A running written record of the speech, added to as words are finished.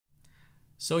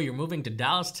So you're moving to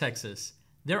Dallas, Texas.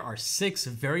 There are 6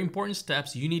 very important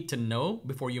steps you need to know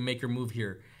before you make your move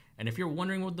here. And if you're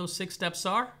wondering what those 6 steps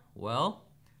are, well,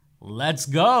 let's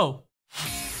go.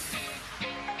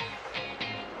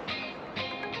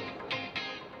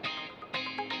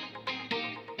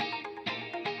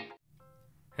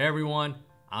 Hey everyone,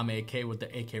 I'm AK with the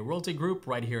AK Realty Group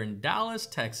right here in Dallas,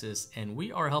 Texas, and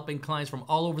we are helping clients from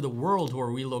all over the world who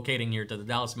are relocating here to the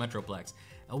Dallas Metroplex.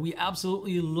 And we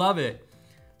absolutely love it.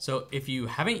 So if you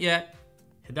haven't yet,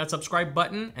 hit that subscribe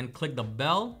button and click the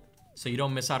bell so you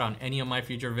don't miss out on any of my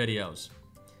future videos.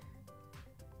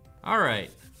 All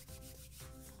right,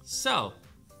 so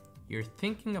you're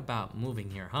thinking about moving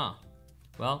here, huh?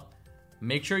 Well,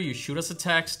 make sure you shoot us a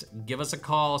text, give us a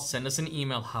call, send us an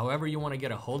email, however you want to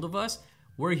get a hold of us.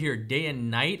 We're here day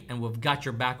and night and we've got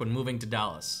your back when moving to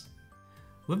Dallas.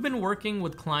 We've been working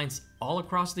with clients all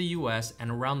across the US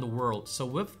and around the world, so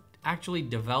we've actually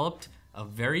developed a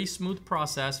very smooth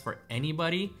process for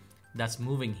anybody that's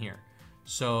moving here.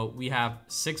 So we have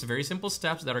 6 very simple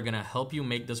steps that are gonna help you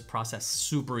make this process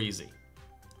super easy.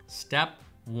 Step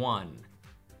 1.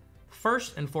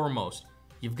 First and foremost,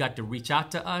 you've got to reach out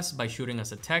to us by shooting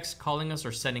us a text, calling us,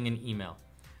 or sending an email.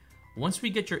 Once we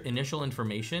get your initial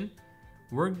information,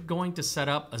 we're going to set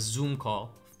up a Zoom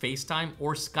call, FaceTime,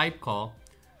 or Skype call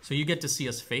so you get to see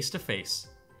us face to face.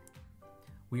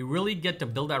 We really get to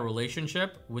build that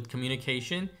relationship with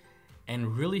communication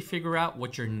and really figure out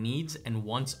what your needs and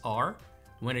wants are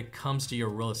when it comes to your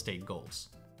real estate goals.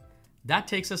 That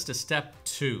takes us to step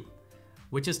 2,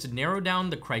 which is to narrow down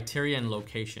the criteria and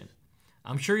location.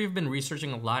 I'm sure you've been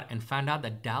researching a lot and found out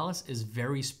that Dallas is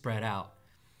very spread out.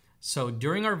 So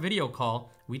during our video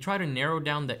call, we try to narrow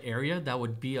down the area that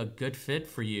would be a good fit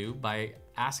for you by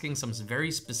asking some very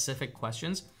specific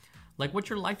questions, like what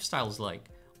your lifestyle is like,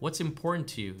 what's important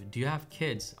to you, do you have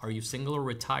kids, are you single or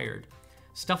retired,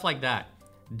 stuff like that.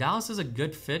 Dallas is a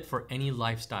good fit for any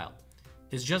lifestyle.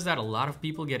 It's just that a lot of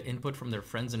people get input from their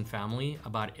friends and family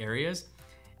about areas,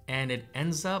 and it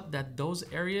ends up that those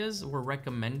areas were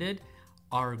recommended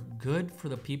are good for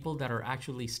the people that are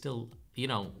actually still,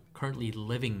 currently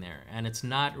living there. And it's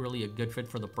not really a good fit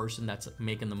for the person that's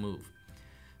making the move.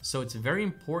 So it's very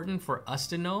important for us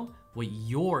to know what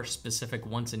your specific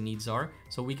wants and needs are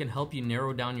so we can help you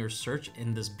narrow down your search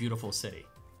in this beautiful city.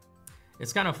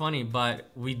 It's kind of funny, but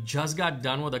we just got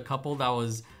done with a couple that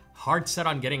was hard set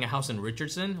on getting a house in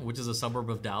Richardson, which is a suburb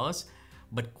of Dallas,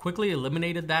 but quickly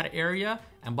eliminated that area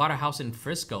and bought a house in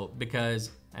Frisco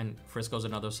and Frisco's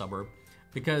another suburb,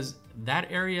 because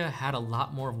that area had a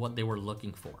lot more of what they were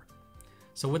looking for.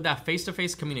 So with that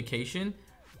face-to-face communication,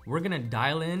 we're gonna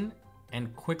dial in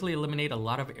and quickly eliminate a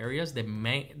lot of areas that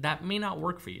may not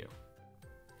work for you.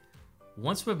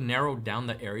 Once we've narrowed down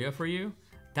the area for you,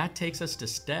 that takes us to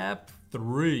step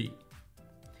 3.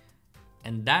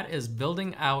 And that is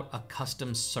building out a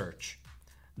custom search.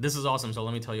 This is awesome, so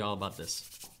let me tell you all about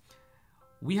this.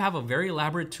 We have a very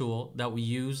elaborate tool that we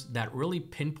use that really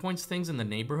pinpoints things in the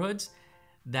neighborhoods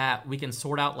that we can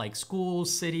sort out, like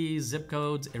schools, cities, zip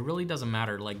codes. It really doesn't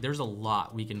matter. Like, there's a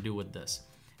lot we can do with this.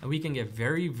 And we can get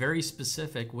very, very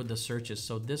specific with the searches.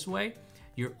 So this way,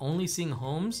 you're only seeing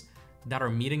homes that are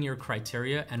meeting your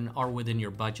criteria and are within your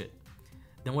budget.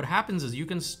 Then what happens is you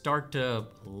can start to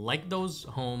like those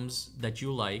homes that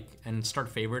you like and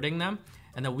start favoriting them.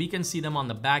 And then we can see them on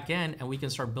the back end and we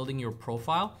can start building your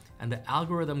profile, and the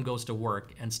algorithm goes to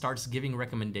work and starts giving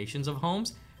recommendations of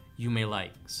homes you may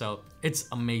like. So it's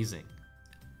amazing.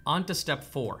 On to step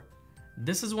 4.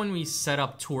 This is when we set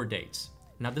up tour dates.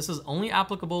 Now this is only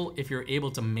applicable if you're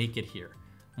able to make it here.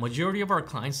 Majority of our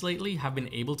clients lately have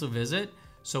been able to visit,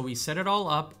 so we set it all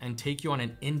up and take you on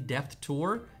an in-depth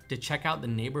tour to check out the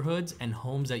neighborhoods and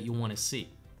homes that you want to see.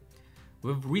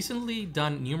 We've recently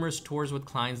done numerous tours with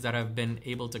clients that have been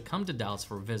able to come to Dallas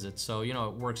for visits, so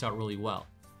it works out really well.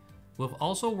 We've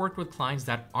also worked with clients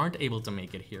that aren't able to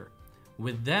make it here.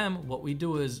 With them, what we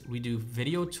do is we do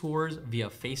video tours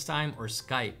via FaceTime or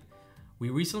Skype. We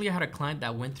recently had a client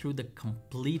that went through the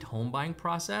complete home buying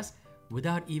process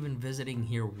without even visiting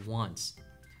here once.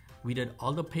 We did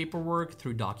all the paperwork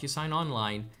through DocuSign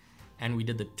online, and we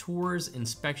did the tours,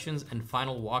 inspections, and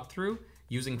final walkthrough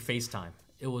using FaceTime.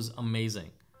 It was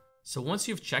amazing. So once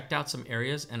you've checked out some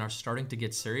areas and are starting to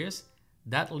get serious,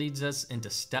 that leads us into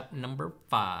step number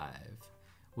 5,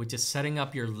 which is setting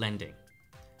up your lending.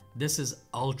 This is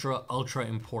ultra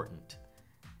important.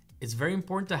 It's very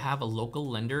important to have a local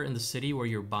lender in the city where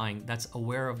you're buying that's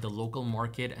aware of the local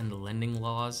market and the lending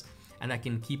laws, and that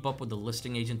can keep up with the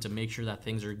listing agent to make sure that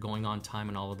things are going on time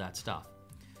and all of that stuff.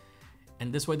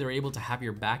 And this way they're able to have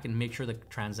your back and make sure the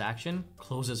transaction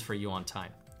closes for you on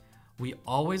time. We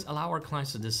always allow our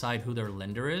clients to decide who their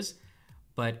lender is,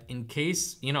 but in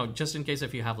case, just in case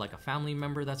if you have like a family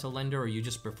member that's a lender or you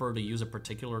just prefer to use a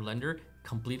particular lender,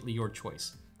 completely your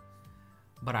choice.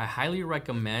 But I highly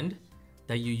recommend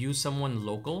that you use someone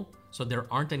local so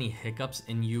there aren't any hiccups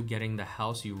in you getting the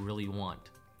house you really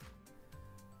want.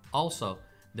 Also,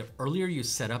 the earlier you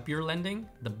set up your lending,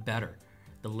 the better.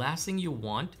 The last thing you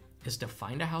want is to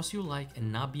find a house you like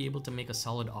and not be able to make a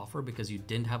solid offer because you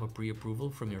didn't have a pre-approval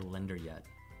from your lender yet.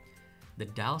 The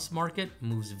Dallas market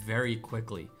moves very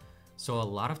quickly, so a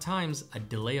lot of times a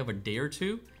delay of a day or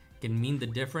two can mean the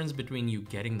difference between you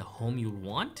getting the home you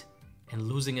want and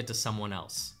losing it to someone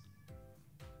else.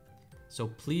 So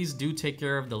please do take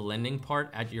care of the lending part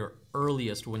at your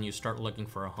earliest when you start looking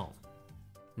for a home.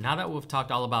 Now that we've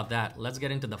talked all about that, let's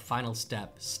get into the final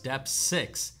step, step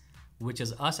 6, which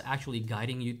is us actually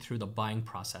guiding you through the buying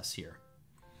process here.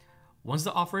 Once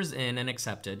the offer is in and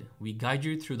accepted, we guide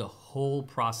you through the whole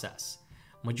process.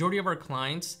 Majority of our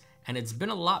clients, and it's been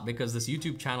a lot because this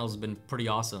YouTube channel has been pretty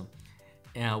awesome,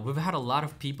 we've had a lot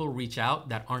of people reach out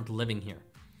that aren't living here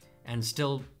and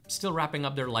still wrapping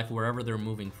up their life wherever they're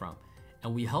moving from.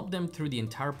 And we help them through the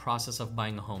entire process of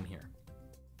buying a home here.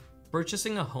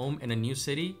 Purchasing a home in a new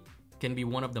city can be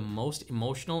one of the most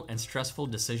emotional and stressful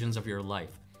decisions of your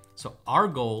life. So our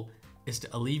goal is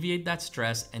to alleviate that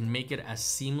stress and make it as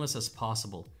seamless as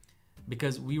possible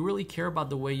because we really care about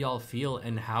the way y'all feel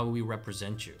and how we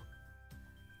represent you.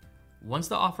 Once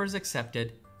the offer is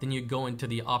accepted, then you go into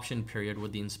the option period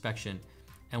with the inspection.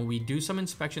 And we do some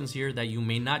inspections here that you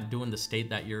may not do in the state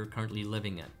that you're currently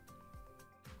living in.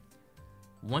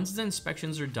 Once the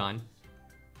inspections are done,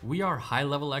 we are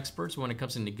high-level experts when it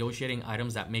comes to negotiating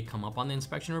items that may come up on the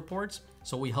inspection reports,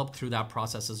 so we help through that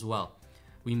process as well.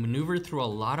 We maneuver through a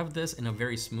lot of this in a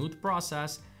very smooth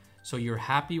process, so you're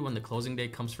happy when the closing day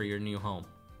comes for your new home.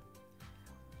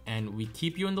 And we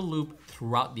keep you in the loop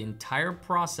throughout the entire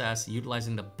process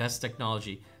utilizing the best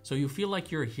technology, so you feel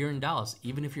like you're here in Dallas,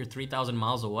 even if you're 3,000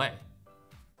 miles away.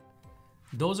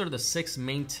 Those are the 6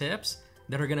 main tips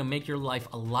that are gonna make your life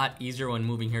a lot easier when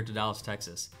moving here to Dallas,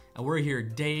 Texas. And we're here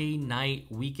day, night,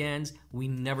 weekends. We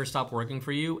never stop working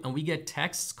for you, and we get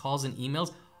texts, calls, and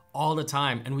emails all the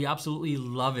time, and we absolutely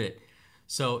love it.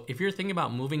 So if you're thinking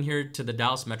about moving here to the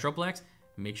Dallas Metroplex,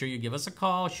 make sure you give us a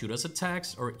call, shoot us a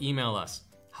text, or email us.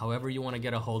 However you wanna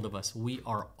get a hold of us, we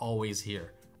are always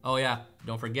here. Oh yeah,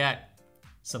 don't forget,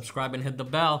 subscribe and hit the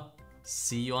bell.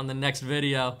 See you on the next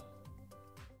video.